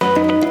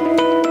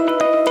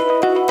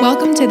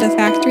Welcome to the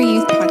Factory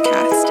Youth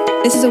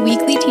Podcast. This is a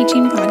weekly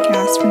teaching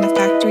podcast from the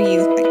Factory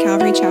Youth at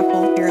Calvary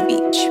Chapel, Vero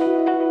Beach.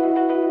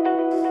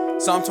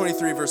 Psalm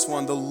 23, verse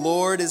 1, "The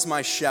Lord is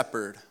my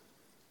shepherd,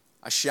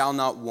 I shall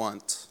not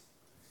want.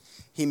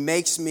 He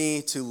makes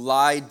me to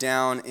lie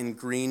down in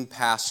green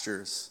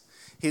pastures.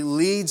 He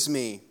leads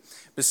me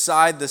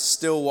beside the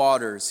still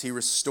waters. He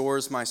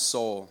restores my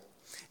soul.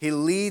 He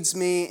leads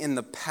me in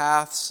the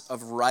paths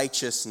of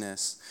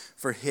righteousness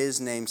for his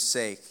name's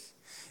sake.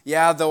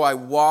 Yeah, though I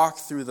walk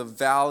through the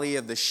valley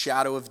of the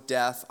shadow of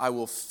death, I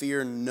will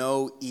fear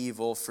no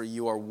evil, for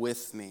you are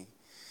with me.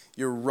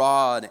 Your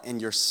rod and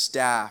your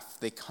staff,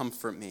 they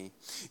comfort me.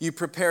 You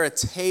prepare a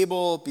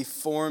table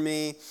before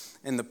me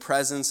in the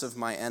presence of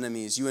my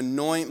enemies. You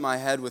anoint my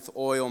head with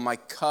oil, my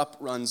cup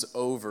runs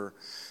over.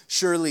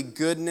 Surely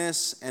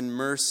goodness and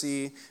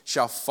mercy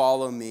shall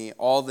follow me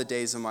all the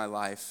days of my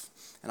life,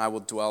 and I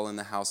will dwell in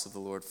the house of the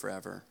Lord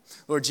forever."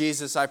 Lord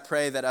Jesus, I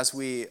pray that as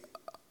we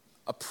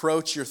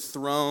approach your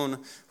throne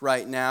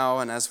right now,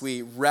 and as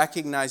we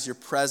recognize your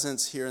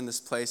presence here in this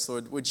place,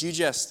 Lord, would you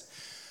just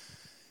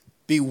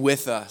be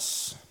with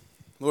us?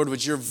 Lord,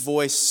 would your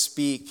voice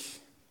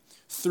speak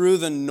through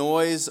the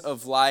noise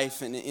of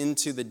life and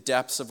into the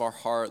depths of our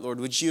heart?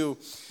 Lord, would you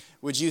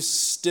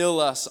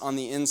still us on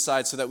the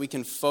inside so that we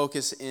can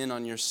focus in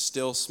on your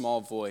still small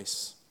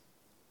voice?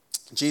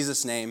 In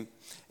Jesus' name,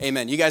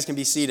 amen. You guys can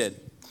be seated.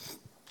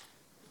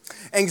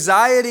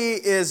 Anxiety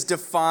is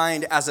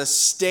defined as a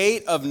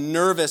state of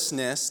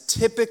nervousness,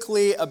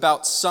 typically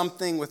about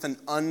something with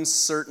an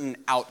uncertain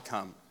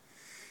outcome.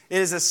 It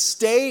is a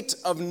state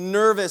of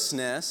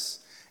nervousness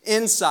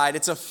inside.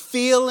 It's a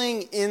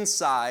feeling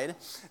inside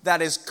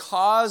that is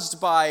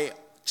caused by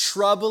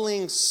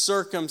troubling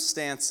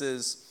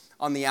circumstances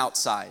on the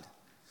outside.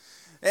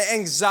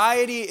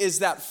 Anxiety is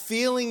that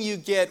feeling you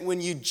get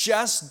when you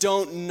just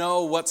don't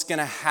know what's going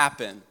to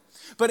happen.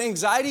 But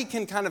anxiety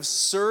can kind of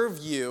serve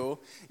you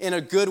in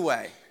a good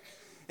way.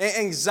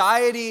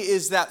 Anxiety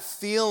is that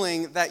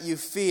feeling that you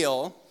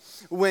feel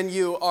when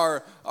you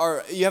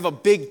have a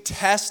big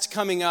test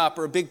coming up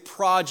or a big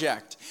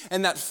project.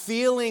 And that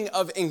feeling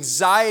of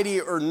anxiety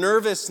or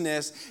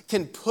nervousness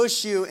can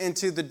push you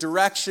into the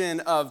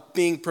direction of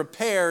being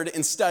prepared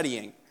and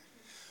studying.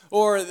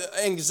 Or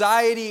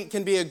anxiety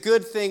can be a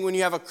good thing when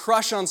you have a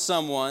crush on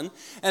someone,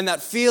 and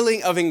that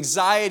feeling of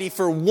anxiety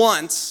for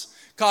once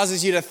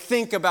causes you to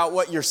think about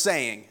what you're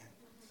saying.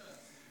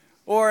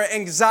 Or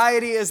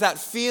anxiety is that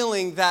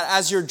feeling that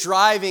as you're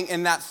driving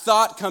and that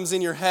thought comes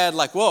in your head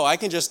like, whoa, I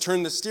can just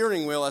turn the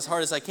steering wheel as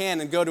hard as I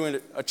can and go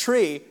to a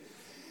tree.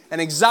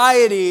 And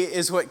anxiety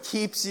is what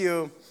keeps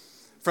you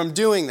from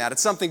doing that.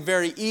 It's something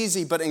very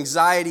easy, but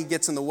anxiety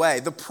gets in the way.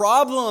 The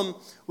problem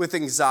with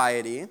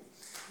anxiety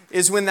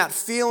is when that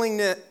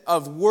feeling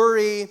of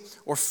worry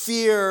or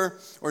fear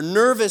or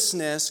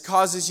nervousness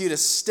causes you to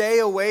stay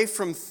away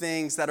from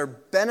things that are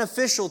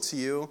beneficial to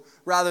you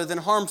rather than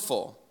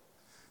harmful.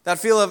 That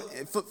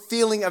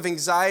feeling of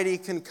anxiety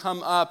can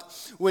come up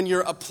when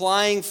you're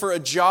applying for a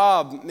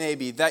job,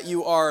 maybe, that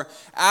you are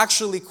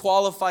actually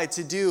qualified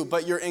to do,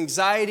 but your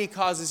anxiety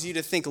causes you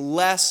to think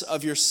less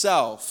of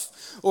yourself.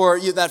 Or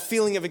that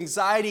feeling of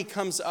anxiety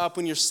comes up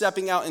when you're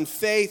stepping out in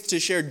faith to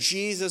share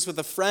Jesus with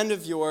a friend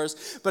of yours,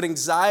 but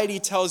anxiety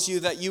tells you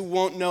that you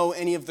won't know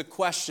any of the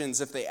questions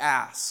if they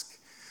ask.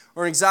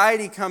 Or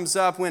anxiety comes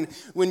up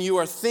when you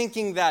are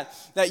thinking that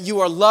you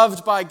are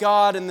loved by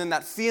God, and then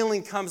that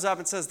feeling comes up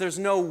and says, there's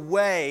no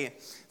way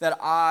that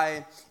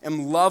I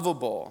am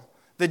lovable.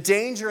 The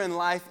danger in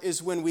life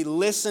is when we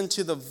listen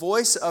to the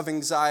voice of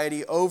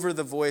anxiety over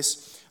the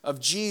voice of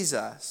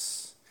Jesus.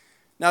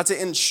 Now,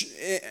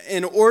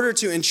 in order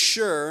to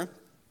ensure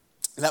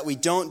that we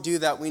don't do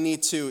that, we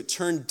need to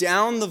turn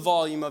down the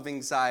volume of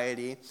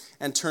anxiety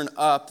and turn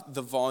up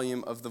the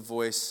volume of the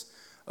voice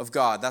of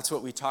God. That's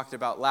what we talked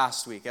about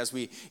last week. As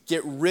we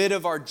get rid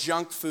of our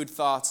junk food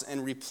thoughts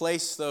and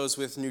replace those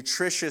with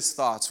nutritious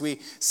thoughts, we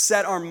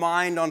set our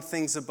mind on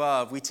things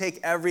above. We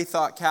take every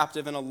thought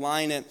captive and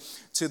align it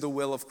to the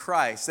will of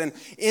Christ. And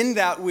in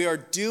that, we are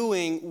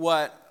doing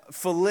what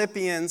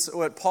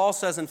Paul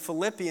says in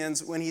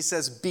Philippians when he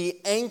says, be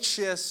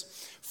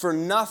anxious for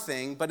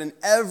nothing, but in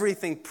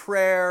everything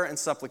prayer and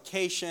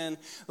supplication,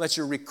 let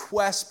your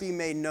requests be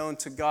made known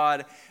to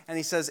God. And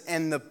he says,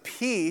 and the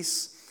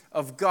peace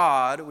of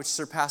God, which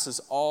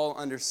surpasses all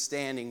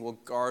understanding, will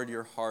guard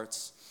your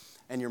hearts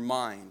and your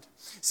mind.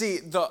 See,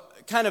 the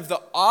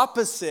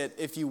opposite,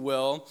 if you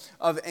will,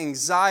 of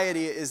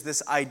anxiety is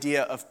this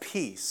idea of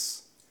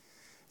peace.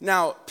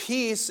 Now,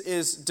 peace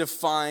is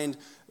defined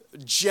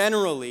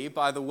generally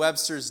by the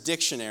Webster's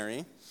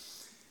Dictionary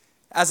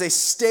as a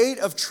state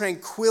of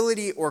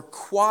tranquility or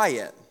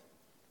quiet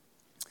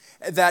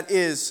that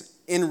is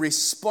in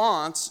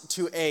response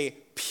to a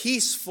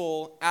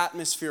peaceful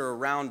atmosphere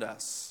around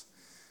us.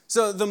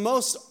 So the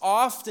most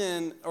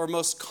often or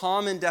most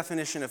common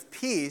definition of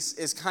peace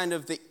is kind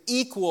of the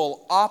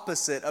equal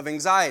opposite of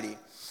anxiety.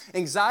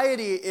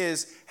 Anxiety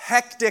is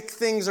hectic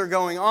things are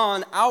going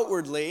on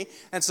outwardly,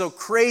 and so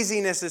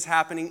craziness is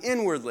happening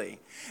inwardly.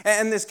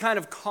 And this kind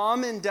of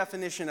common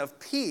definition of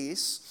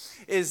peace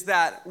is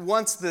that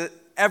once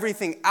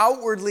everything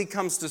outwardly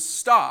comes to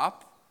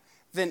stop,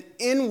 then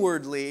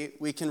inwardly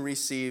we can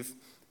receive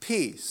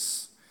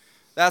peace.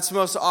 That's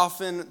most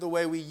often the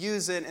way we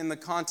use it in the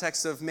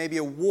context of maybe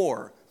a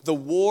war. The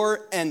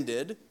war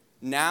ended,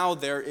 now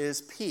there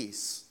is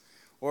peace.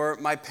 Or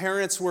my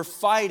parents were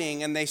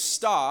fighting and they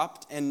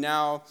stopped and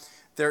now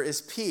there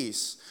is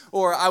peace.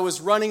 Or I was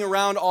running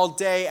around all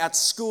day at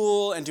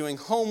school and doing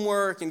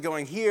homework and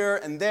going here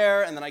and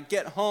there, and then I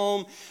get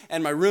home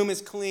and my room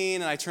is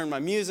clean and I turn my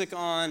music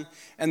on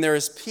and there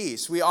is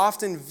peace. We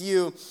often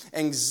view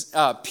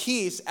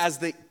peace as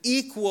the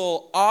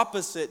equal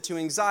opposite to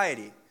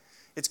anxiety.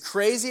 It's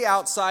crazy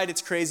outside,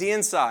 it's crazy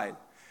inside.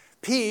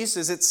 Peace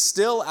is it's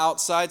still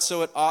outside,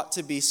 so it ought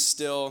to be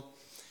still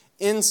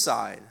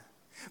inside.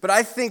 But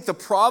I think the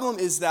problem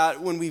is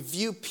that when we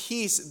view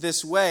peace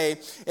this way,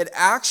 it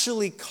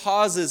actually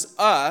causes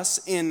us,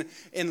 in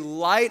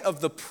light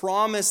of the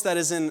promise that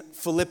is in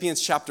Philippians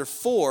chapter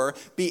 4,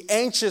 be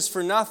anxious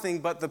for nothing,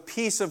 but the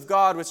peace of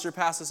God, which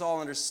surpasses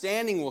all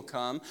understanding, will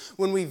come.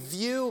 When we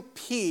view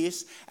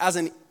peace as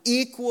an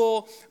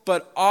equal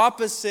but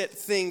opposite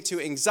thing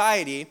to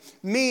anxiety,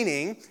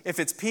 meaning if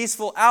it's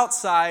peaceful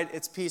outside,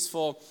 it's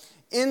peaceful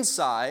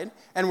inside,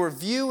 and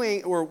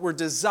we're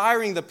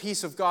desiring the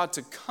peace of God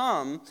to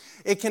come,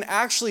 it can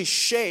actually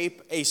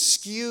shape a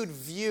skewed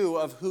view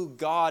of who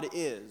God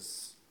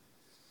is.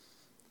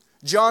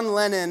 John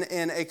Lennon,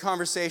 in a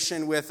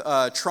conversation with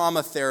a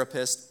trauma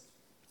therapist,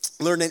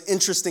 learned an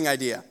interesting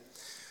idea.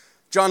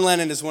 John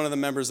Lennon is one of the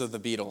members of the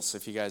Beatles,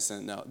 if you guys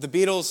didn't know. The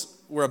Beatles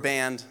were a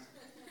band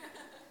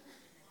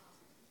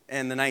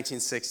in the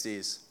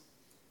 1960s.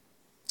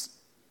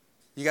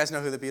 You guys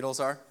know who the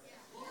Beatles are?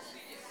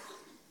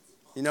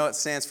 You know it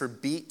stands for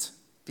beat,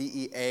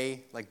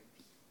 B-E-A, like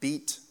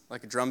beat,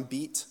 like a drum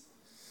beat.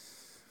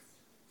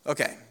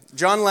 Okay,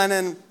 John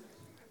Lennon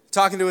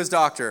talking to his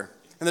doctor.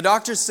 And the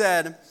doctor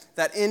said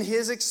that in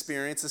his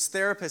experience, this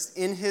therapist,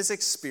 in his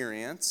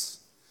experience,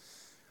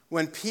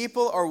 when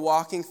people are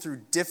walking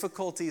through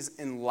difficulties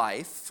in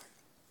life,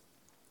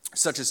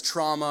 such as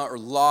trauma or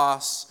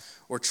loss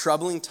or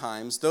troubling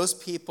times, those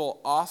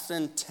people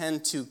often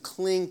tend to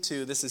cling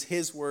to, this is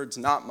his words,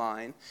 not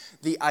mine,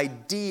 the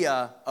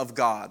idea of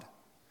God.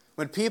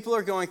 When people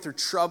are going through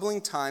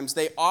troubling times,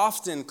 they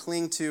often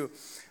cling to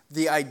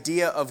the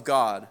idea of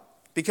God.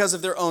 Because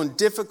of their own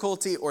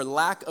difficulty or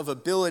lack of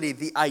ability,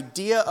 the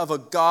idea of a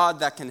God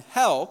that can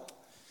help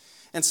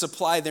and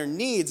supply their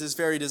needs is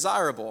very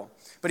desirable.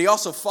 But he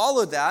also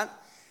followed that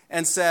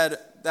and said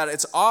that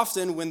it's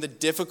often when the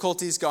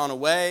difficulty's gone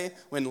away,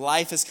 when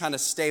life has kind of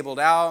stabled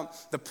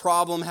out, the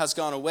problem has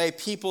gone away,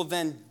 people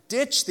then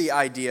ditch the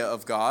idea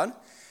of God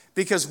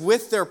because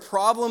with their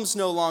problems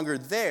no longer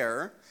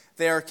there,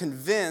 they are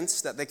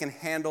convinced that they can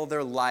handle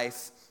their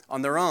life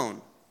on their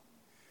own.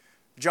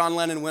 John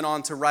Lennon went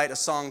on to write a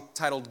song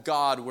titled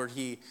God, where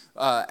he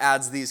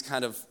adds these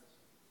kind of,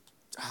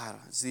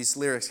 these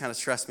lyrics kind of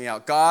stress me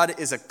out. God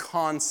is a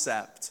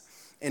concept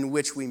in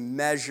which we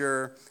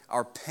measure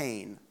our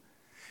pain.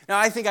 Now,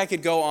 I think I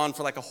could go on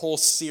for like a whole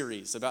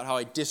series about how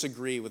I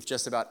disagree with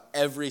just about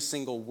every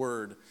single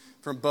word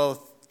from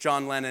both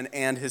John Lennon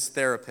and his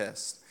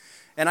therapist.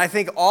 And I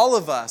think all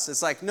of us,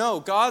 it's like,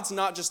 no, God's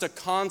not just a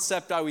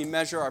concept how we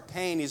measure our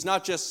pain. He's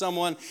not just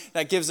someone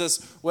that gives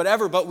us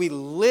whatever, but we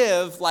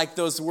live like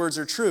those words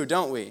are true,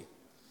 don't we?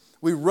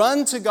 We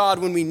run to God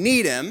when we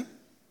need him,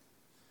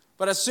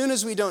 but as soon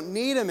as we don't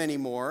need him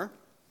anymore,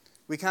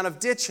 we kind of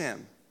ditch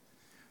him.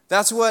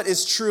 That's what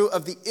is true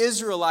of the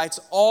Israelites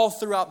all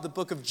throughout the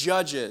book of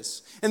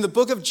Judges. In the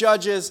book of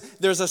Judges,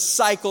 there's a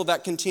cycle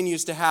that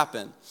continues to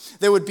happen.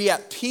 They would be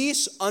at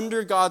peace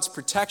under God's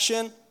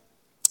protection.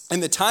 In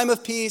the time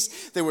of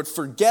peace, they would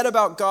forget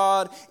about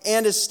God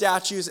and his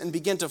statutes and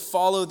begin to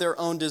follow their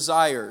own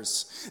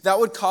desires. That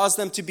would cause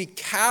them to be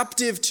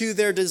captive to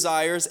their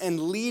desires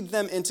and lead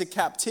them into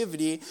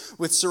captivity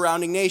with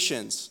surrounding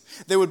nations.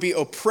 They would be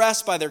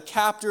oppressed by their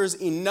captors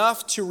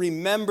enough to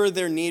remember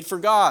their need for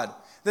God.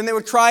 Then they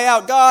would cry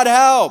out, God,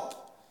 help!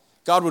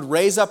 God would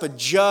raise up a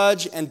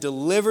judge and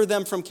deliver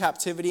them from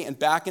captivity and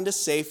back into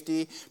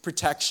safety,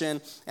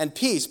 protection, and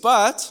peace.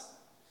 But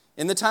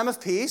in the time of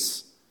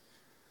peace,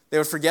 they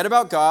would forget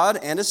about God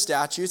and his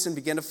statutes and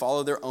begin to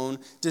follow their own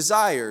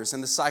desires,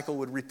 and the cycle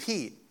would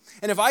repeat.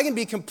 And if I can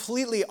be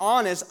completely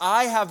honest,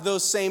 I have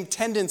those same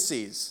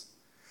tendencies.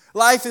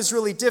 Life is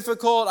really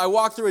difficult. I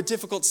walk through a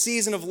difficult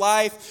season of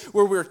life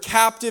where we're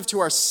captive to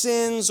our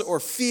sins or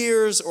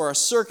fears or our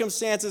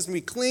circumstances, and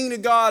we cling to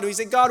God, and we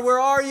say, God, where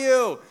are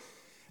you?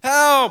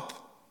 Help!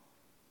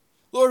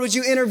 Lord, would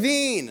you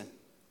intervene?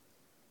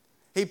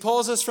 He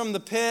pulls us from the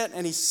pit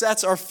and he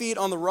sets our feet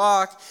on the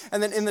rock.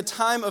 And then in the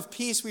time of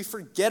peace, we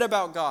forget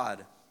about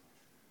God.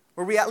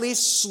 Or we at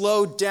least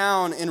slow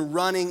down in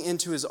running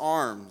into his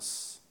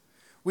arms.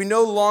 we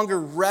no longer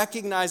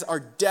recognize our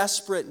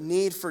desperate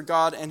need for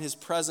God and his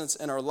presence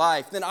in our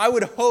life, then I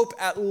would hope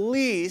at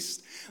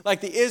least, like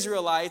the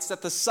Israelites,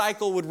 that the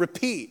cycle would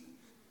repeat.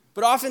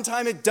 But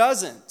oftentimes it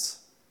doesn't.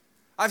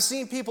 I've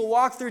seen people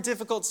walk through a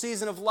difficult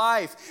season of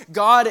life.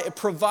 God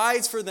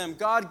provides for them.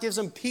 God gives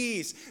them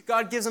peace.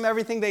 God gives them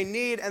everything they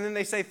need. And then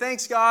they say,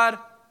 thanks, God.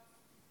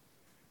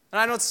 And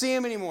I don't see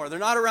them anymore. They're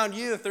not around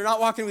youth. They're not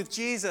walking with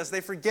Jesus.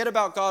 They forget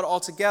about God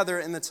altogether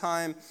in the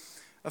time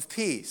of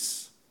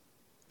peace.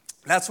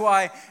 That's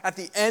why at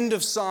the end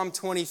of Psalm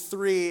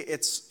 23,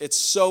 it's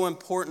so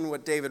important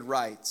what David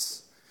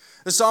writes.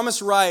 The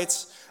psalmist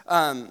writes,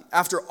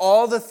 after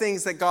all the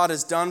things that God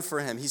has done for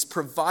him, he's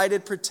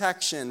provided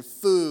protection,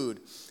 food,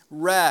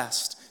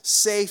 rest,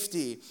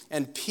 safety,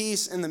 and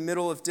peace in the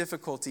middle of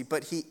difficulty.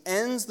 But he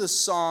ends the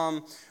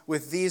psalm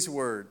with these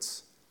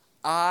words,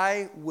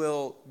 I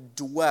will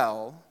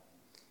dwell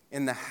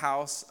in the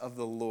house of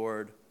the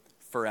Lord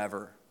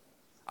forever.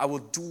 I will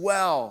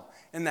dwell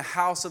in the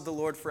house of the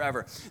Lord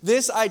forever.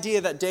 This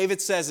idea that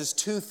David says is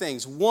two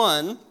things.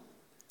 One,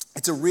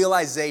 it's a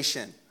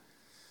realization.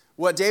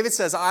 What David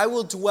says, I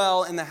will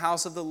dwell in the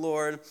house of the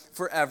Lord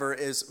forever,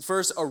 is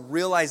first a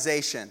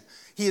realization.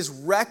 He is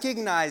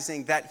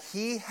recognizing that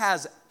he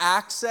has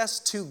access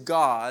to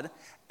God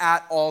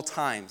at all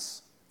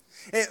times.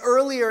 And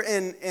earlier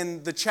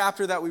in the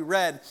chapter that we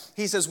read,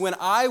 he says, when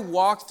I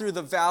walk through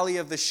the valley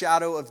of the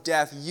shadow of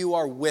death, you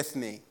are with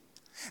me.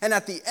 And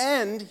at the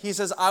end, he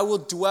says, I will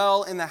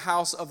dwell in the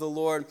house of the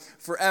Lord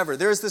forever.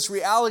 There's this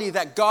reality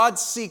that God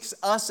seeks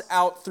us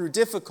out through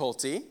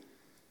difficulty,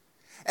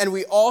 and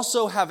we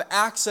also have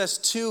access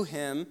to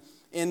him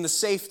in the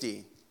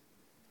safety.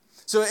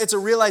 So it's a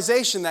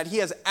realization that he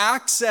has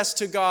access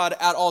to God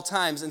at all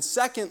times. And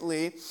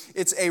secondly,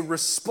 it's a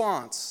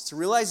response. It's a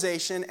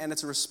realization and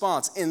it's a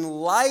response. In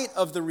light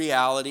of the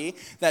reality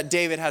that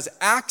David has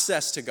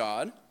access to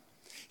God,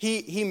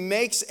 he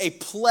makes a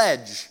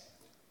pledge.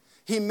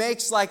 He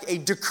makes like a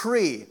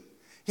decree.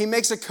 He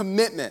makes a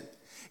commitment.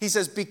 He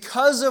says,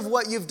 because of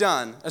what you've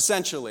done,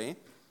 essentially,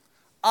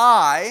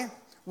 I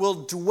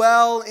will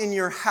dwell in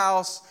your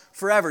house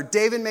forever.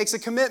 David makes a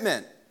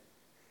commitment.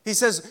 He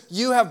says,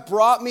 you have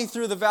brought me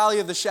through the valley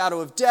of the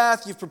shadow of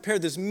death. You've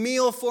prepared this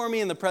meal for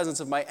me in the presence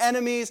of my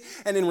enemies.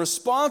 And in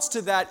response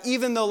to that,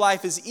 even though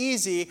life is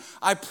easy,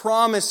 I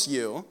promise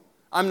you,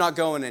 I'm not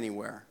going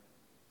anywhere.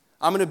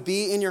 I'm going to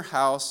be in your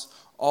house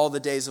all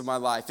the days of my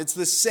life. It's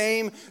the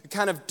same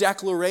kind of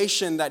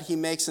declaration that he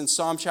makes in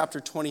Psalm chapter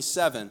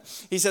 27.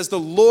 He says, the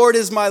Lord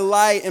is my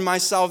light and my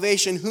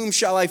salvation. Whom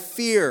shall I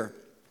fear?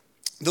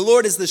 The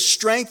Lord is the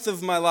strength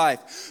of my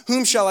life.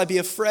 Whom shall I be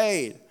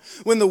afraid?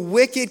 When the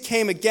wicked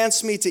came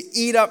against me to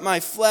eat up my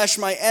flesh,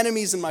 my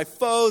enemies and my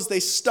foes, they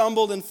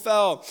stumbled and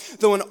fell.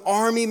 Though an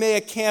army may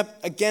encamp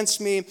against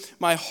me,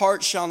 my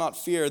heart shall not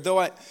fear.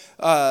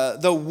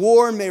 Though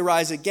war may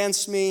rise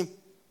against me,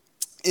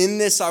 in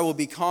this I will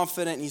be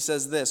confident. He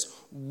says this,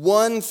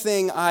 one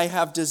thing I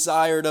have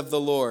desired of the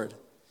Lord,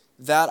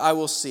 that I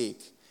will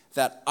seek,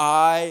 that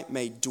I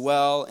may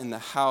dwell in the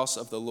house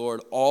of the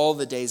Lord all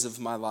the days of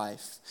my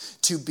life,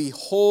 to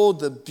behold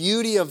the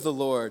beauty of the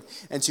Lord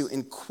and to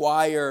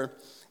inquire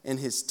in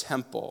his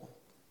temple.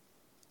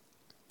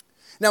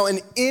 Now,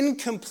 an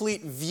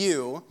incomplete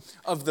view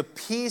of the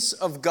peace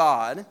of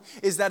God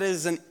is that it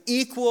is an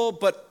equal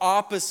but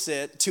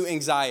opposite to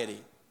anxiety.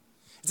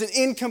 It's an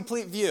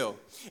incomplete view.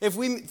 If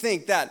we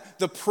think that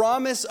the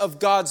promise of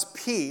God's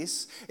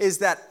peace is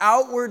that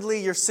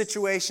outwardly your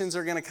situations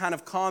are going to kind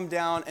of calm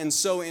down, and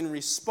so in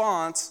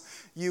response,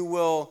 you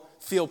will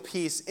feel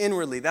peace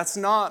inwardly. That's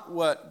not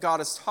what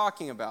God is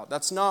talking about.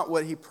 That's not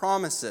what he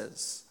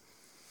promises.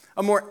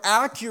 A more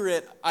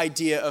accurate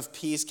idea of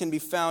peace can be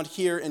found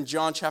here in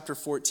John chapter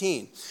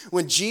 14.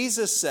 When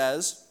Jesus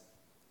says,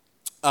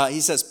 he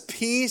says,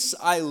 peace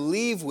I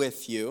leave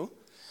with you,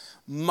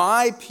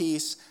 my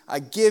peace I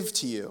give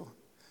to you.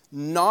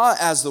 Not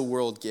as the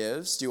world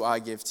gives, do I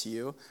give to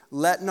you.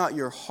 Let not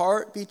your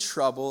heart be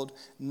troubled,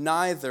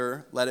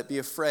 neither let it be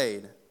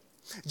afraid.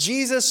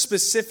 Jesus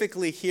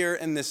specifically here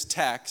in this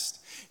text,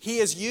 he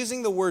is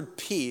using the word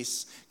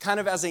peace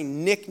kind of as a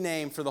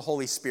nickname for the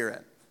Holy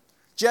Spirit.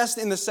 Just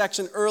in the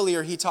section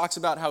earlier, he talks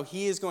about how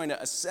he is going to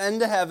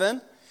ascend to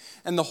heaven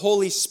and the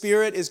Holy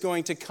Spirit is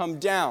going to come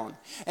down.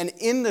 And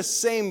in the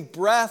same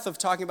breath of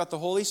talking about the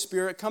Holy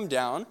Spirit come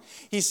down,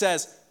 he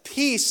says,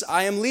 peace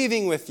I am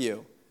leaving with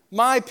you.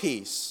 My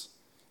peace.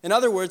 In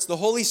other words, the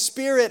Holy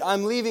Spirit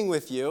I'm leaving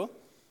with you,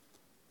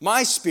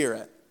 my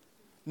Spirit.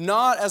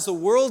 Not as the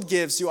world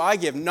gives do I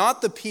give.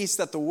 Not the peace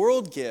that the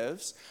world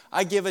gives.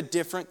 I give a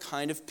different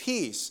kind of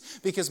peace.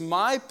 Because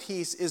my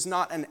peace is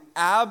not an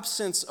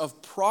absence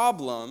of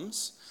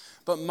problems,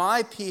 but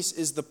my peace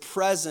is the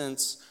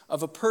presence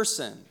of a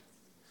person.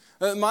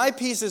 My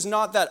peace is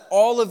not that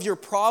all of your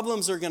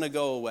problems are going to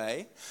go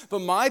away, but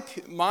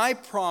my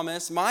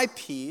promise, my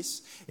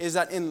peace is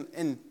that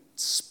in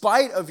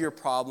spite of your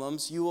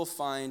problems, you will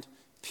find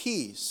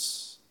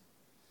peace.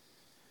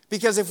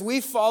 Because if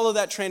we follow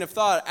that train of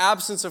thought,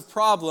 absence of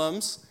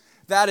problems,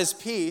 that is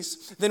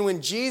peace, then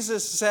when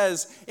Jesus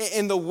says,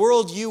 in the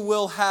world you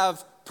will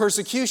have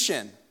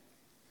persecution.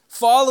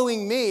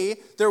 Following me,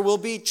 there will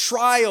be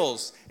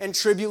trials and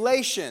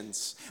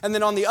tribulations. And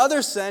then on the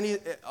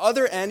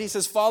other end, he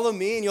says, follow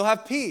me and you'll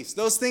have peace.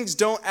 Those things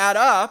don't add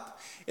up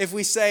if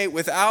we say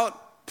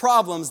without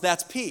problems,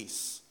 that's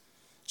peace.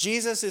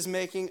 Jesus is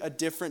making a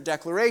different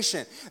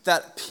declaration,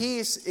 that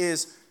peace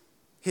is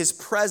his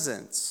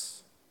presence.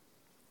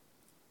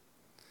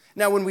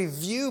 Now, when we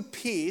view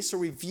peace, or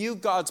we view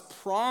God's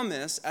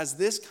promise as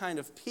this kind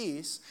of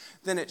peace,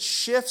 then it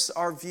shifts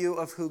our view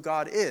of who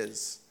God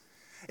is.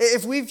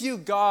 If we view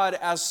God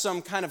as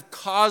some kind of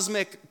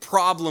cosmic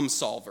problem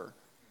solver,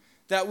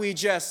 that we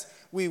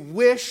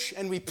wish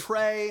and we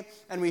pray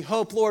and we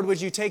hope, Lord,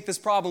 would you take this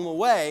problem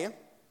away,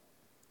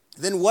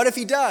 then what if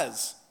he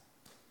does?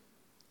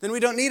 Then we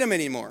don't need him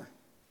anymore,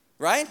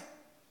 right?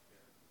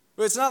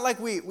 But it's not like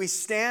we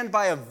stand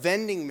by a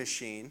vending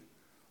machine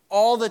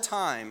all the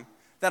time,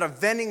 that a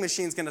vending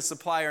machine is going to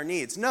supply our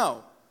needs.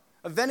 No,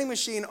 a vending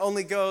machine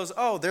only goes,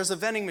 oh, there's a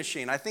vending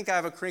machine. I think I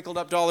have a crinkled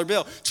up dollar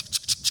bill.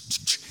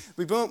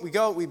 We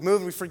go, we move,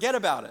 and we forget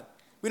about it.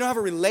 We don't have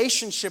a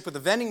relationship with a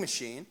vending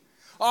machine.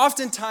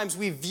 Oftentimes,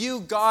 we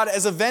view God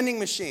as a vending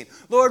machine.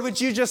 Lord,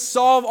 would you just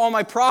solve all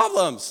my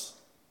problems?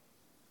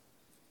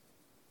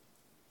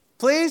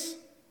 Please?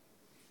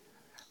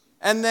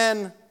 And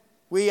then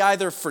we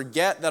either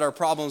forget that our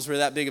problems were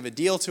that big of a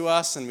deal to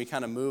us and we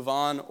kind of move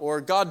on,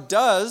 or God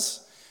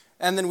does,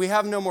 and then we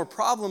have no more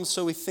problems,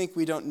 so we think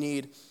we don't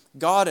need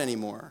God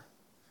anymore.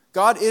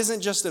 God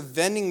isn't just a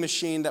vending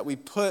machine that we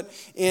put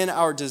in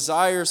our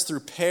desires through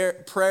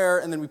prayer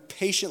and then we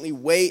patiently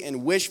wait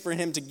and wish for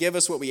him to give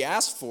us what we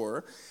ask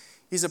for.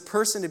 He's a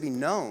person to be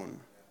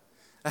known,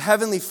 a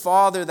heavenly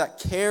Father that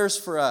cares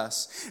for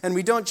us. And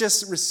we don't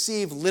just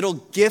receive little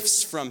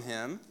gifts from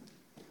him.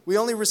 We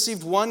only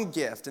received one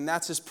gift, and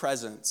that's his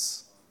presence.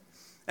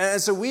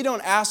 And so we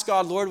don't ask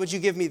God, Lord, would you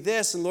give me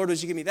this? And Lord,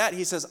 would you give me that?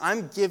 He says,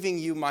 I'm giving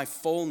you my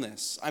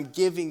fullness. I'm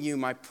giving you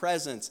my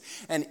presence.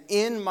 And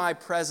in my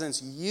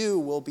presence, you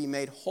will be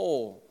made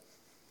whole.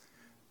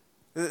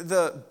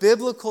 The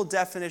biblical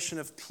definition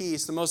of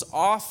peace, the most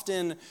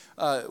often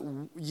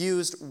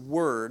used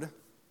word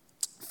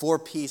for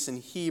peace in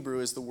Hebrew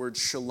is the word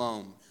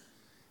shalom.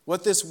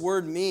 What this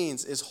word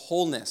means is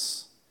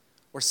wholeness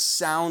or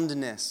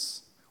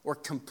soundness or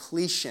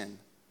completion.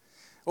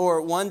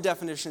 Or one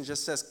definition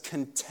just says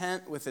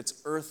content with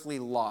its earthly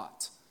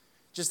lot.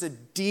 Just a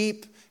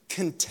deep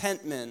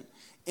contentment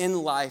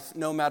in life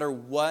no matter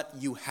what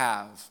you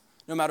have,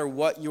 no matter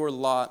what your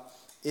lot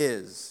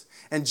is.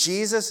 And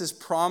Jesus is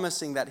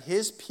promising that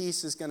his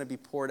peace is going to be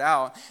poured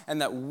out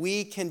and that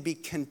we can be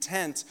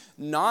content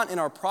not in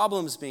our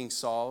problems being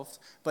solved,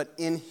 but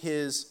in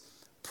his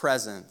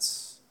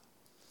presence.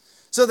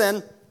 So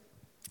then,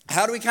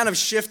 how do we kind of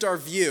shift our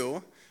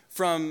view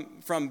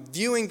from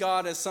viewing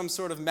God as some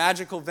sort of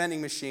magical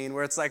vending machine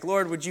where it's like,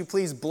 Lord, would you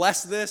please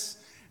bless this?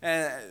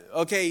 And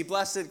okay, you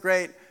blessed it,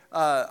 great.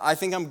 I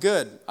think I'm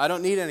good. I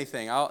don't need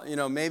anything.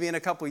 Maybe in a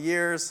couple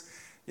years,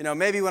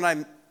 maybe when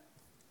I'm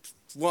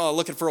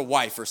looking for a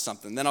wife or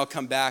something, then I'll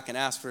come back and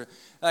ask for,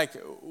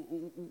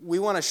 we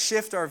want to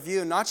shift our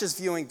view, not just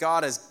viewing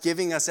God as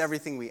giving us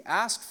everything we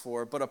ask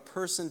for, but a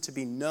person to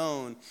be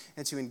known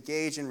and to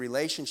engage in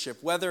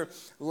relationship, whether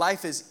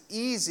life is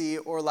easy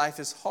or life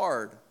is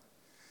hard.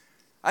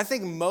 I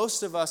think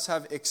most of us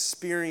have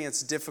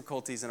experienced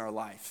difficulties in our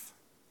life.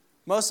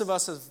 Most of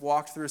us have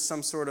walked through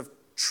some sort of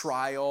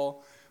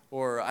trial,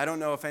 or I don't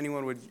know if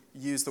anyone would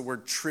use the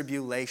word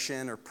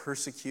tribulation or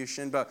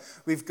persecution, but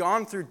we've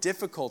gone through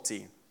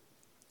difficulty.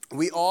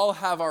 We all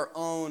have our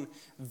own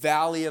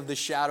valley of the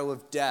shadow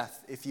of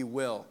death, if you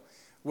will,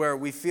 where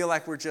we feel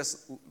like we're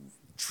just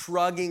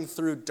trudging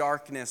through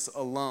darkness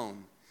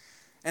alone.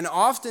 And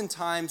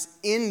oftentimes,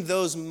 in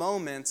those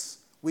moments,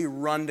 we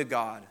run to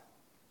God.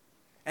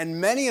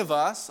 And many of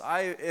us,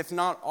 if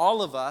not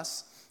all of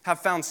us, have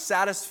found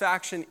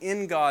satisfaction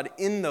in God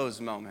in those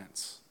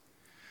moments.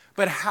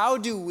 But how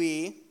do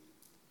we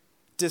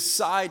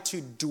decide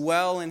to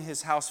dwell in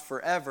his house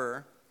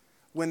forever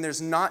when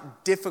there's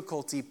not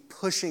difficulty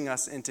pushing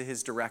us into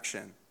his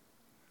direction?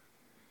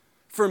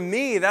 For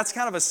me, that's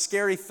kind of a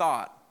scary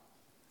thought.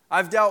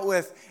 I've dealt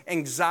with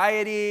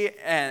anxiety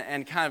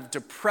and kind of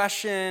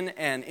depression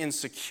and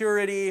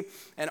insecurity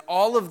and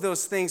all of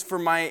those things for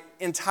my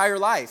entire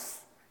life.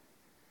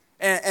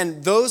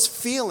 And those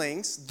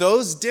feelings,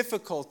 those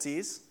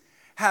difficulties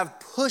have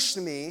pushed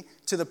me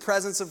to the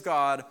presence of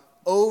God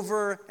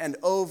over and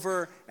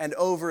over and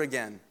over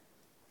again.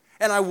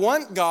 And I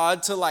want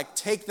God to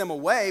take them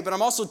away, but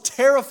I'm also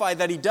terrified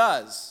that he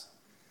does.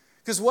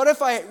 Because what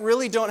if I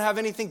really don't have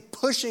anything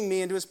pushing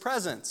me into his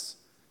presence?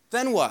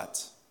 Then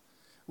what?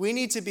 We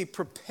need to be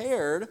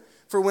prepared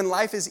for when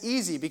life is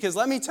easy, because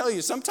let me tell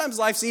you, sometimes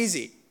life's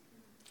easy.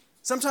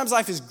 Sometimes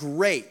life is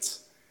great.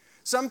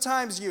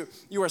 Sometimes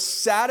you are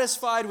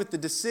satisfied with the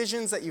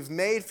decisions that you've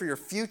made for your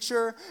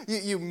future.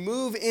 You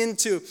move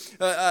into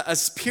a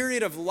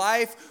period of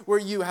life where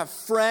you have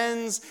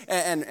friends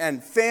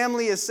and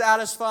family is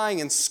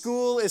satisfying and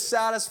school is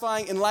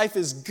satisfying and life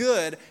is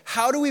good.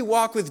 How do we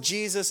walk with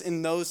Jesus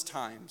in those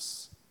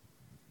times?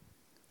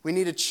 We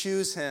need to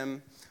choose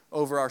him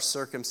over our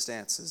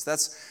circumstances.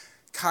 That's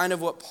kind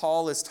of what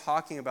Paul is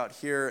talking about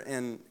here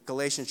in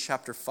Galatians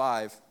chapter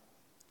 5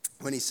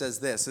 when he says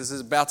this. This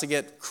is about to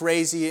get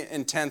crazy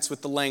intense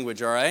with the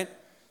language, all right?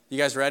 You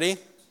guys ready? He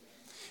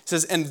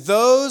says, and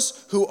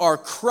those who are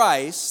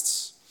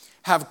Christ's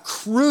have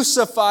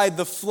crucified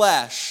the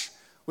flesh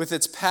with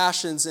its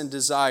passions and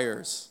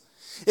desires.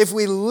 If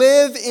we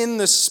live in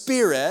the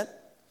Spirit,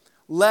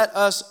 let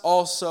us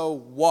also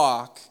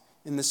walk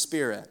in the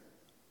Spirit.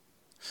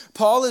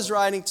 Paul is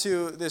writing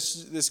to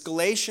this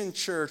Galatian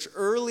church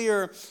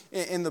earlier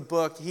in the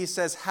book. He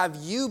says, have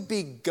you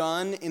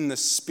begun in the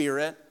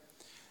Spirit,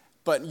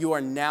 but you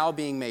are now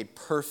being made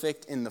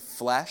perfect in the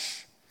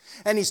flesh?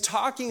 And he's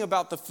talking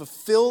about the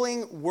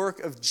fulfilling work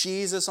of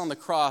Jesus on the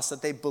cross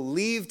that they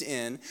believed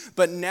in,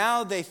 but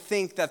now they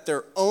think that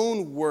their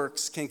own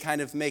works can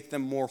kind of make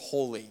them more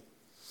holy.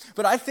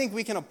 But I think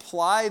we can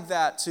apply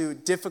that to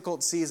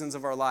difficult seasons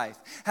of our life.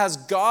 Has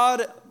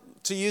God,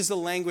 to use the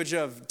language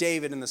of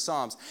David in the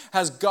Psalms,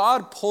 has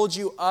God pulled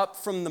you up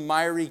from the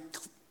miry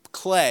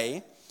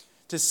clay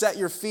to set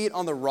your feet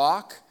on the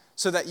rock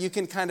so that you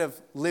can kind of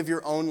live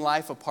your own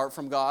life apart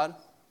from God?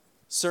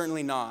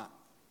 Certainly not.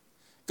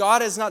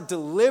 God has not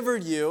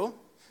delivered you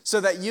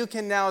so that you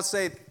can now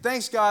say,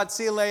 thanks God,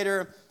 see you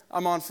later,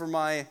 I'm on for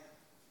my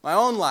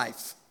own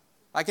life.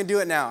 I can do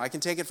it now. I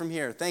can take it from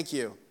here. Thank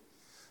you.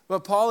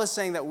 But Paul is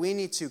saying that we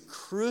need to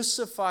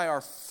crucify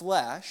our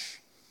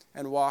flesh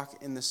and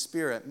walk in the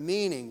Spirit,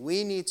 meaning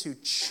we need to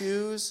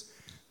choose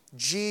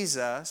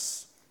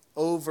Jesus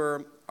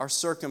over our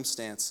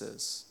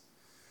circumstances.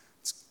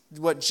 It's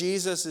what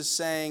Jesus is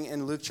saying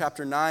in Luke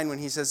chapter 9 when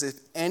he says, if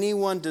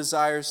anyone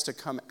desires to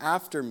come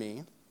after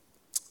me,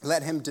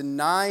 let him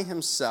deny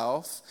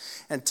himself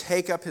and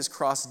take up his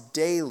cross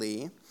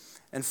daily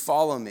and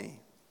follow me.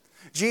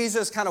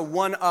 Jesus kind of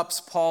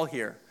one-ups Paul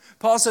here.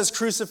 Paul says,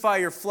 crucify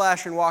your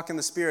flesh and walk in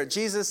the Spirit.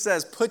 Jesus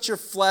says, put your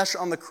flesh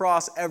on the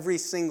cross every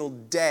single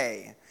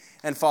day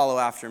and follow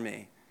after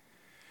me.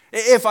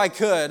 If I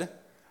could,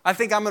 I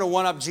think I'm going to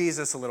one-up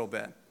Jesus a little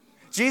bit.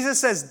 Jesus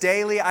says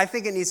daily. I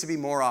think it needs to be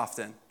more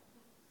often.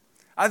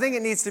 I think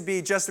it needs to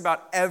be just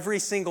about every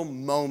single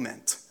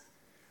moment.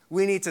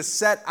 We need to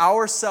set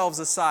ourselves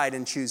aside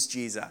and choose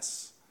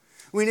Jesus.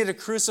 We need to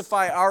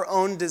crucify our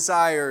own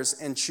desires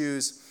and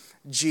choose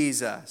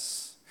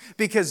Jesus.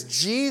 Because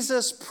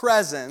Jesus'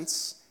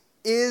 presence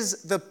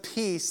is the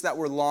peace that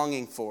we're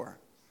longing for.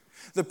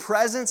 The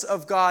presence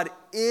of God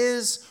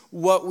is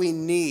what we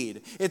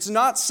need. It's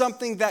not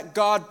something that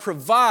God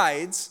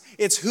provides,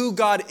 it's who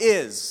God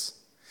is.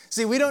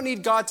 See, we don't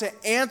need God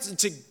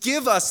to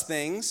give us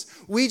things.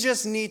 We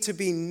just need to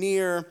be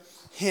near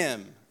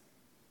him.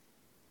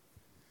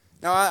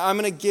 Now, I'm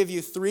going to give you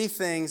 3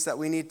 things that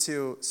we need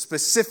to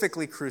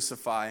specifically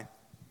crucify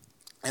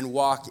and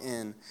walk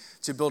in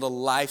to build a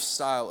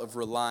lifestyle of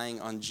relying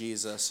on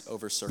Jesus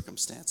over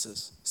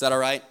circumstances. Is that all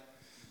right?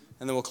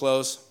 And then we'll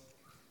close.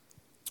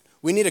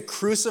 We need to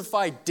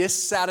crucify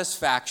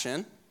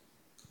dissatisfaction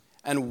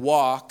and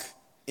walk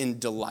in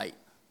delight.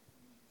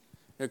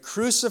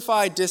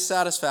 Crucify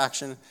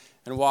dissatisfaction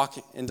and walk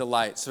in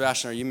delight.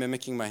 Sebastian, are you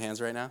mimicking my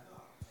hands right now?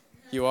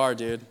 You are,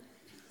 dude.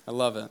 I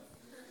love it.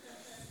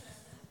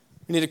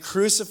 We need to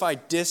crucify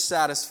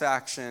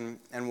dissatisfaction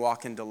and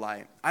walk in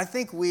delight. I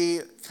think we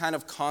kind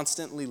of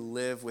constantly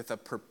live with a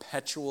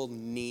perpetual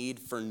need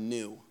for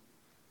new.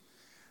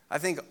 I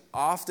think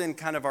often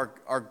kind of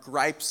our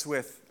gripes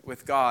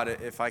with God,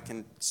 if I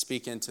can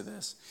speak into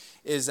this,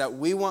 is that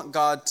we want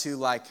God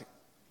to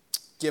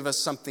give us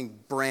something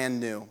brand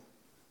new.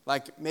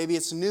 Like maybe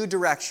it's new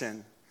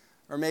direction,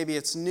 or maybe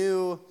it's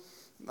new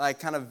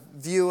kind of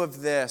view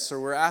of this,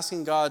 or we're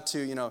asking God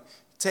to,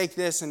 take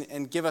this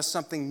and give us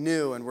something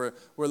new, and we're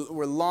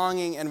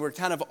longing, and we're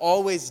kind of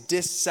always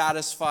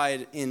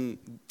dissatisfied in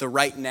the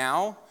right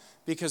now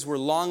because we're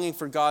longing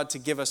for God to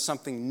give us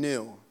something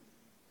new.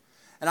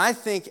 And I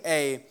think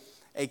a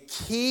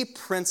key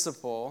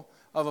principle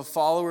of a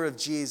follower of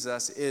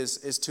Jesus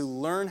is to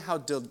learn how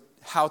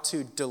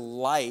to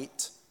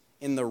delight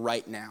in the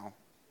right now.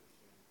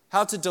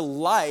 How to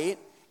delight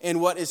in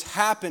what is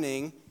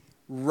happening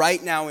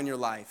right now in your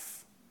life.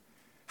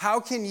 How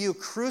can you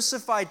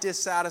crucify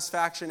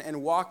dissatisfaction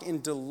and walk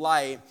in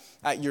delight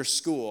at your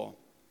school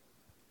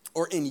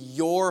or in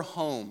your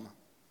home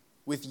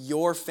with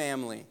your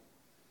family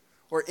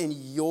or in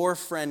your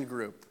friend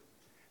group?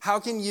 How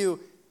can you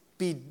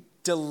be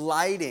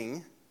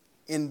delighting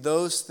in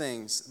those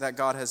things that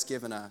God has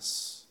given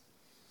us?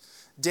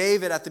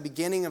 David, at the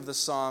beginning of the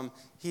psalm,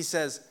 he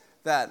says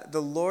that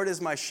the Lord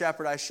is my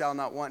shepherd, I shall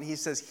not want. He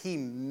says he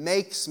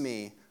makes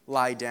me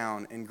lie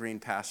down in green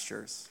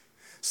pastures.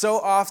 So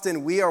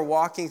often we are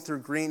walking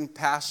through green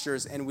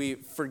pastures and we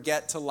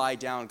forget to lie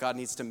down. God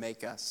needs to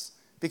make us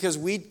because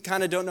we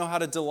kind of don't know how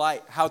to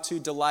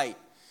delight.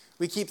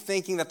 We keep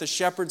thinking that the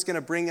shepherd's going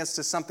to bring us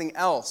to something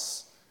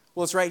else.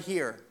 Well, it's right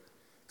here.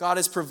 God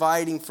is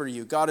providing for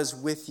you. God is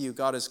with you.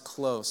 God is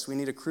close. We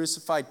need to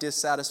crucify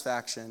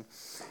dissatisfaction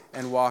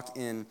and walk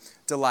in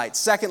delight.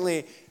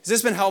 Secondly, has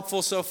this been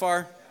helpful so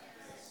far?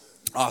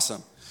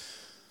 Awesome.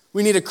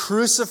 We need to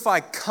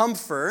crucify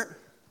comfort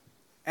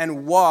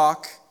and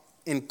walk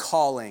in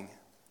calling.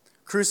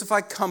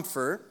 Crucify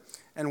comfort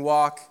and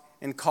walk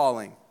in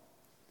calling.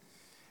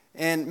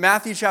 In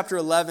Matthew chapter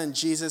 11,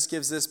 Jesus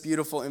gives this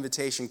beautiful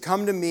invitation.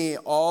 Come to me,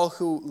 all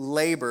who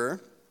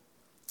labor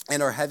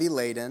and are heavy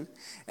laden,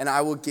 and I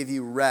will give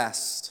you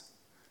rest.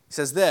 He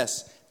says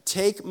this,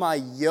 take my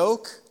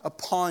yoke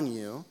upon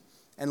you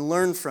and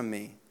learn from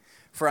me,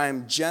 for I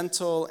am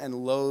gentle and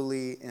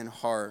lowly in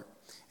heart,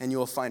 and you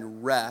will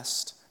find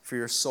rest for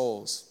your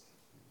souls.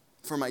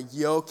 For my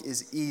yoke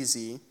is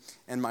easy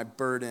and my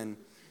burden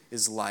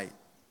is light.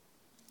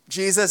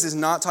 Jesus is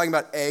not talking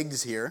about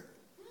eggs here.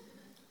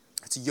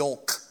 It's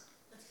yolk,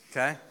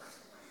 okay?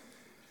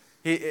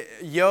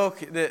 Yoke,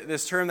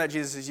 this term that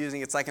Jesus is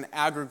using, it's like an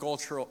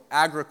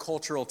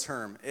agricultural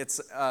term.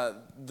 It's a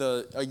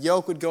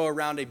yoke would go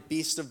around a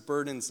beast of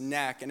burden's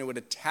neck, and it would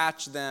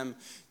attach them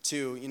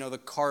to, the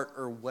cart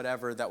or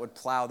whatever that would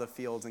plow the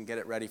fields and get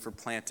it ready for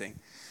planting.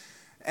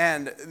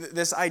 And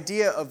this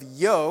idea of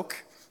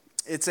yoke,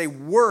 it's a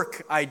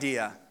work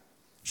idea.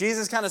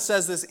 Jesus kind of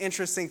says this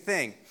interesting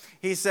thing.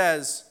 He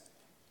says,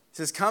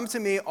 come to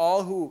me,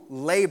 all who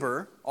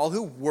labor, all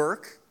who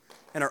work,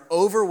 and are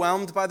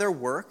overwhelmed by their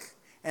work,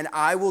 and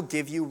I will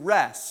give you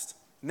rest.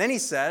 And then he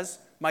says,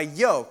 my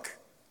yoke,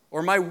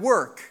 or my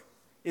work,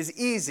 is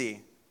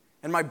easy,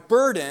 and my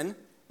burden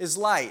is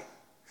light.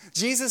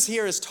 Jesus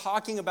here is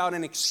talking about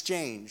an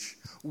exchange.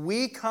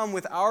 We come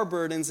with our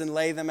burdens and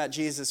lay them at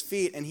Jesus'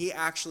 feet, and he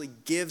actually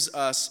gives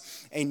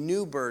us a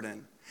new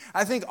burden.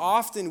 I think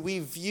often we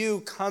view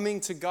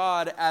coming to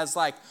God as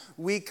like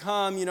we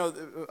come,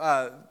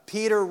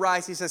 Peter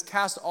writes, he says,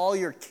 cast all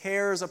your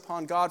cares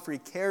upon God, for he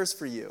cares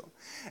for you.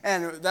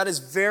 And that is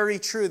very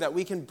true, that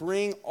we can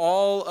bring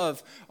all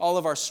of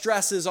our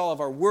stresses, all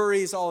of our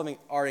worries, all of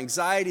our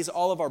anxieties,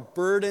 all of our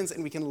burdens,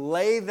 and we can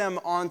lay them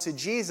onto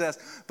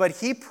Jesus, but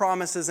he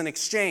promises an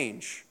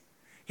exchange.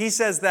 He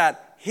says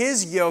that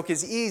his yoke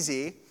is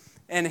easy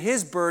and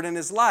his burden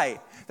is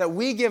light. That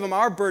we give him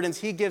our burdens,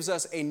 he gives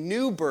us a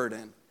new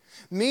burden.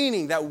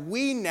 Meaning that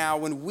we now,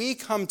 when we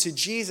come to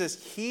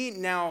Jesus, he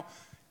now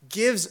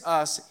gives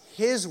us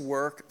his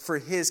work for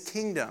his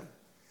kingdom.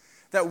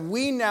 That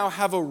we now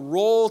have a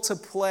role to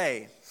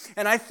play.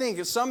 And I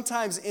think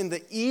sometimes in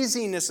the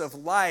easiness of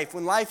life,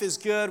 when life is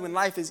good, when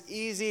life is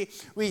easy,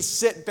 we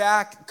sit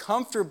back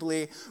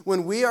comfortably.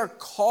 When we are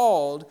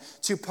called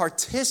to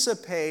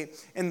participate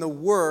in the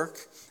work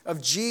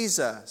of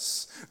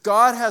Jesus,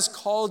 God has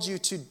called you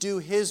to do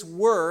his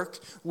work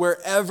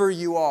wherever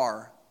you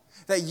are.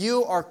 That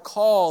you are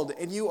called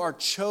and you are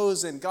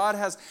chosen. God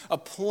has a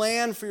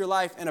plan for your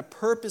life and a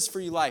purpose for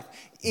your life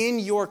in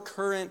your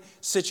current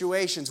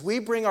situations. We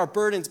bring our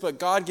burdens, but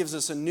God gives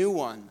us a new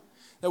one.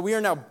 That we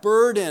are now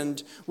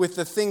burdened with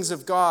the things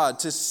of God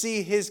to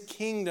see his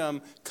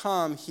kingdom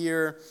come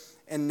here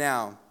and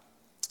now.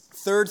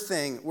 Third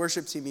thing,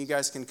 worship team, you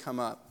guys can come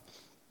up.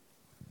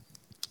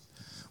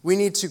 We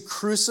need to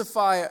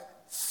crucify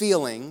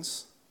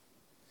feelings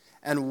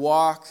and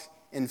walk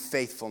in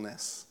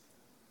faithfulness.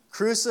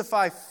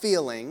 Crucify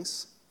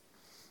feelings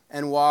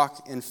and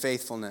walk in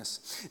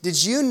faithfulness.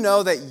 Did you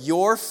know that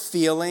your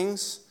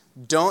feelings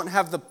don't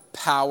have the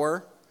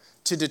power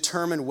to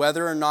determine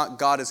whether or not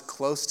God is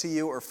close to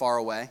you or far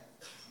away?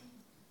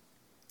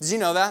 Did you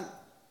know that?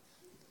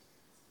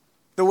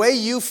 The way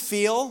you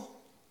feel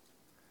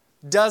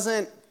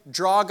doesn't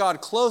draw God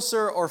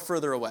closer or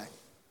further away.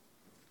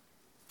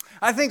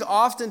 I think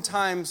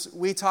oftentimes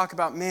we talk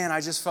about, man,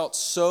 I just felt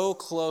so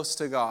close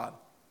to God.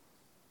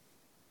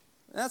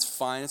 That's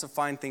fine. It's a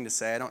fine thing to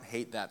say. I don't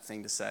hate that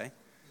thing to say.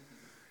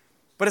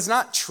 But it's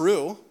not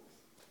true.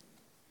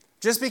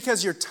 Just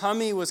because your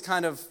tummy was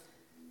kind of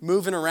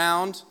moving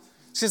around,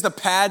 it's because the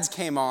pads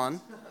came on.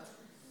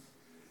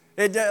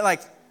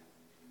 The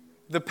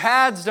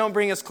pads don't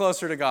bring us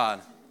closer to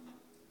God.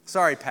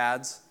 Sorry,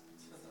 pads.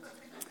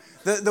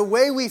 The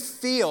way we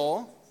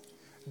feel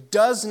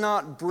does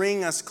not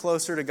bring us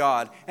closer to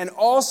God. And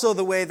also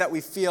the way that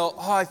we feel,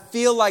 I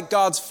feel like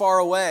God's far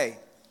away.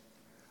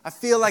 I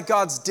feel like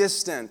God's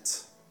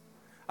distant.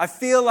 I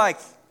feel like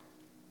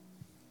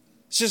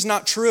it's just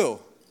not true.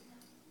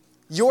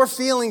 Your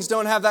feelings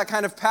don't have that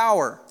kind of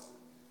power.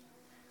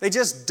 They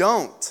just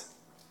don't.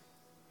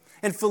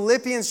 In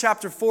Philippians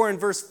chapter 4 and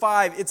verse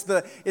 5, it's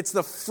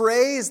the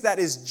phrase that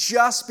is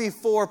just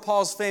before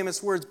Paul's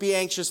famous words, be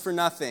anxious for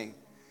nothing.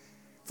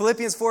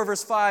 Philippians 4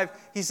 verse 5,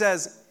 he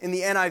says, in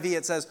the NIV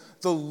it says,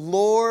 the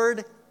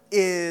Lord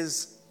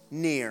is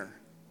near.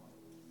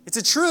 It's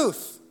a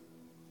truth.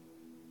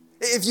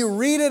 If you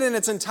read it in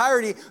its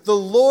entirety, the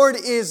Lord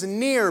is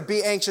near,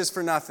 be anxious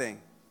for nothing.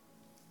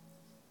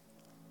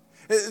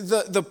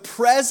 The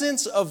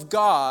presence of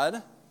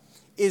God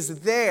is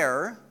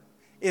there,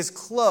 is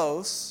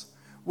close,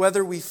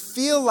 whether we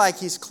feel like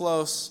he's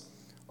close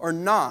or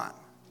not.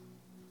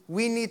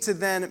 We need to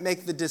then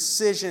make the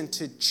decision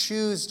to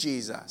choose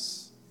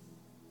Jesus.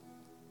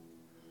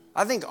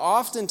 I think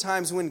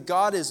oftentimes when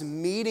God is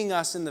meeting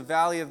us in the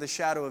valley of the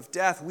shadow of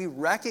death, we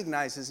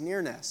recognize his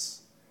nearness.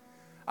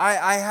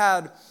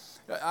 I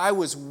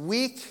was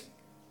weak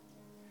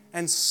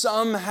and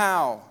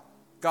somehow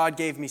God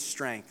gave me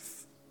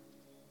strength.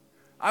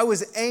 I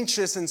was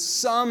anxious, and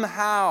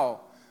somehow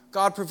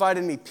God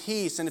provided me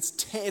peace, and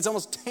it's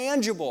almost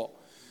tangible.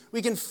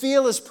 We can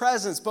feel His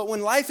presence, but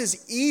when life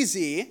is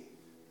easy,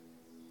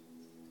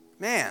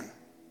 man,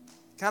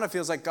 it kind of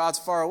feels like God's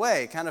far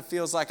away. It kind of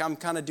feels like I'm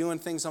kind of doing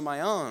things on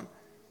my own.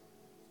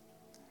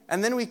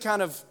 And then we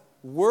kind of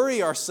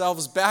worry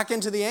ourselves back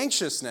into the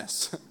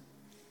anxiousness. And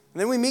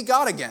then we meet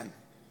God again.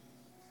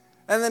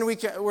 And then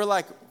we're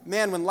like,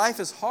 man, when life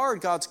is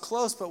hard, God's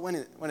close, but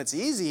when it's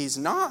easy, He's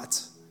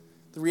not.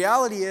 The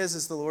reality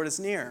is the Lord is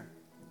near.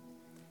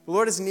 The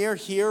Lord is near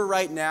here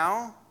right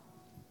now,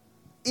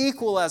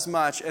 equal as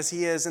much as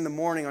He is in the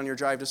morning on your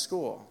drive to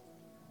school.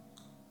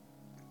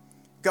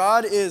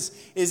 God is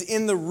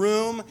in the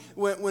room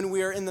when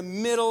we are in the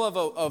middle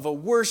of a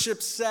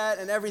worship set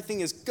and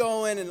everything is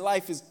going and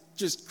life is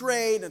just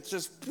great. It's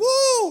just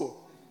woo!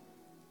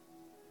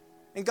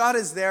 And God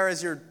is there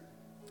as you're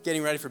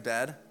getting ready for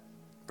bed,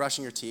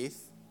 brushing your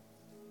teeth.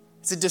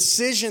 It's a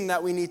decision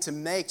that we need to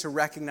make to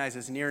recognize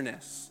His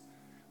nearness.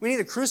 We need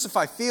to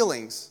crucify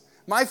feelings.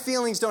 My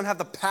feelings don't have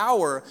the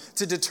power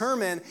to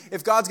determine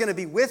if God's going to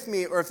be with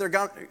me or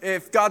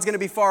if God's going to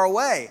be far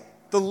away.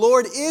 The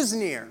Lord is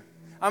near.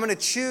 I'm going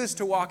to choose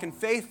to walk in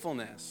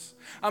faithfulness.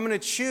 I'm going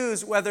to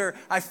choose whether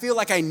I feel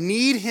like I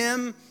need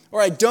Him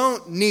or I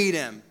don't need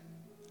Him.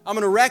 I'm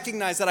going to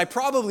recognize that I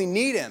probably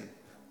need Him,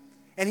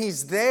 and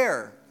He's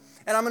there.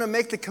 And I'm going to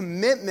make the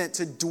commitment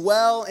to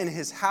dwell in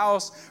His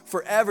house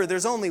forever.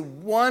 There's only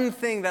one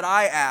thing that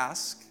I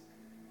ask.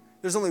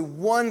 There's only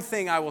one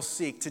thing I will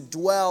seek, to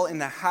dwell in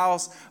the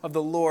house of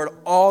the Lord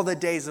all the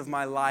days of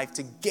my life,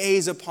 to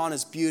gaze upon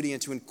His beauty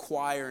and to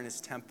inquire in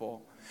His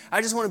temple.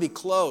 I just want to be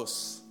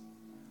close.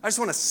 I just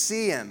want to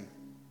see Him.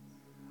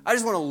 I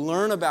just want to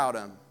learn about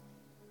Him.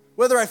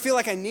 Whether I feel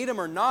like I need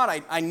Him or not,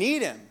 I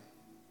need Him.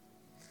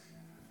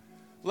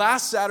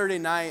 Last Saturday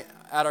night,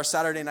 at our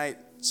Saturday night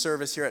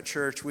service here at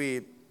church,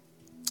 we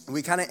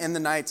kind of end the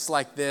nights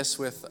like this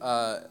with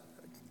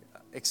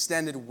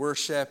extended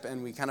worship,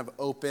 and we kind of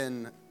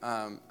open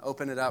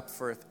it up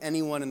for if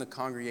anyone in the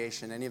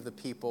congregation, any of the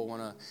people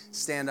want to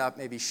stand up,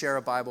 maybe share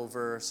a Bible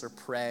verse or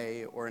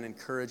pray or an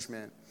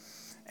encouragement.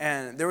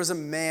 And there was a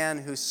man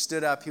who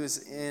stood up. He's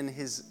in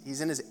his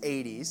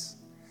 80s.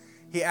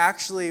 He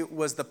actually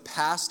was the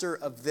pastor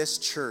of this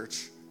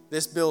church,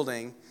 this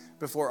building,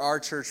 before our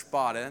church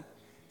bought it.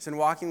 He's been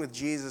walking with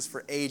Jesus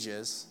for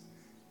ages.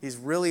 He's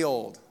really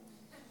old.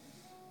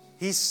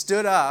 He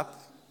stood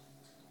up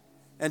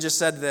and just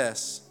said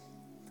this: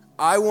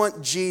 I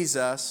want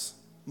Jesus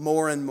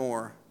more and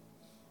more.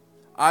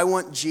 I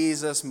want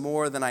Jesus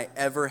more than I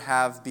ever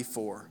have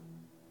before.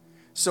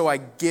 So I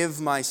give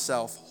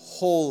myself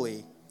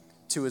wholly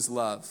to His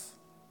love.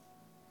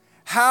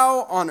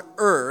 How on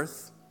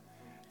earth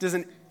does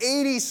an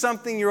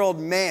 80-something-year-old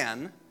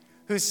man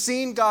who's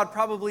seen God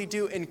probably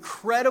do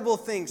incredible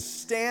things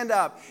stand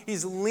up,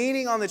 he's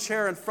leaning on the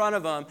chair in front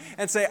of him,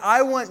 and say,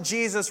 I want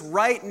Jesus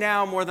right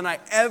now more than I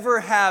ever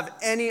have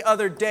any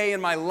other day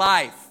in my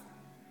life?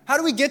 How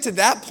do we get to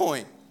that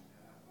point?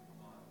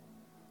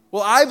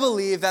 Well, I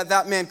believe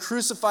that man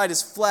crucified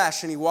his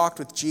flesh and he walked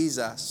with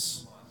Jesus.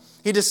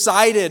 He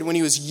decided when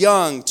he was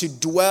young to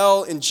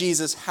dwell in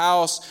Jesus'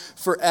 house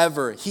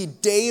forever. He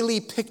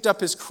daily picked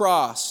up his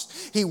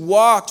cross. He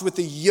walked with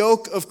the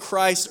yoke of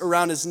Christ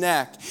around his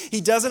neck. He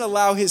doesn't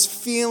allow his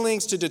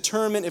feelings to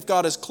determine if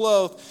God is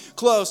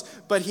close,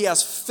 but he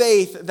has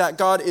faith that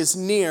God is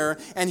near,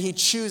 and he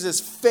chooses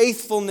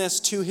faithfulness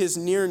to His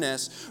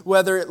nearness,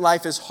 whether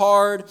life is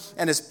hard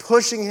and is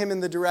pushing him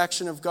in the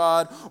direction of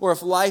God, or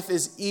if life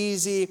is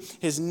easy,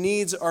 his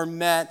needs are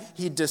met,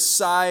 he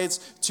decides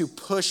to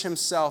push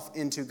himself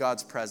into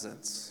God's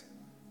presence.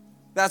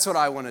 That's what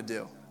I want to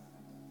do.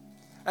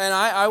 And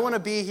I want to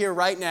be here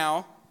right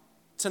now,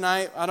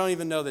 tonight, I don't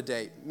even know the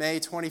date, May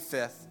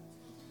 25th,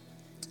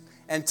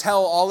 and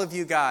tell all of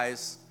you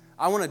guys,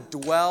 I want to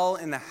dwell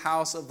in the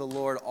house of the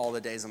Lord all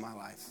the days of my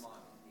life.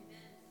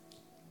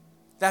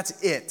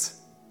 That's it.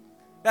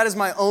 That is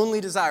my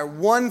only desire.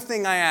 One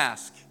thing I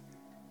ask.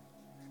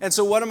 And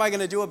so what am I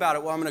going to do about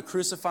it? Well, I'm going to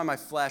crucify my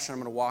flesh and I'm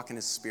going to walk in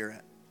His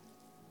Spirit.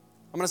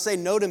 I'm going to say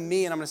no to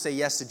me and I'm going to say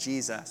yes to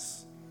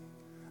Jesus.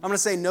 I'm going to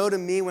say no to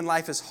me when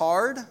life is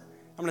hard. I'm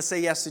going to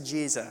say yes to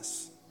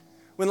Jesus.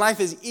 When life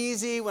is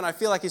easy, when I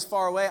feel like He's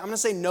far away, I'm going to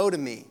say no to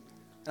me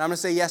and I'm going to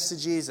say yes to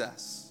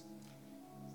Jesus.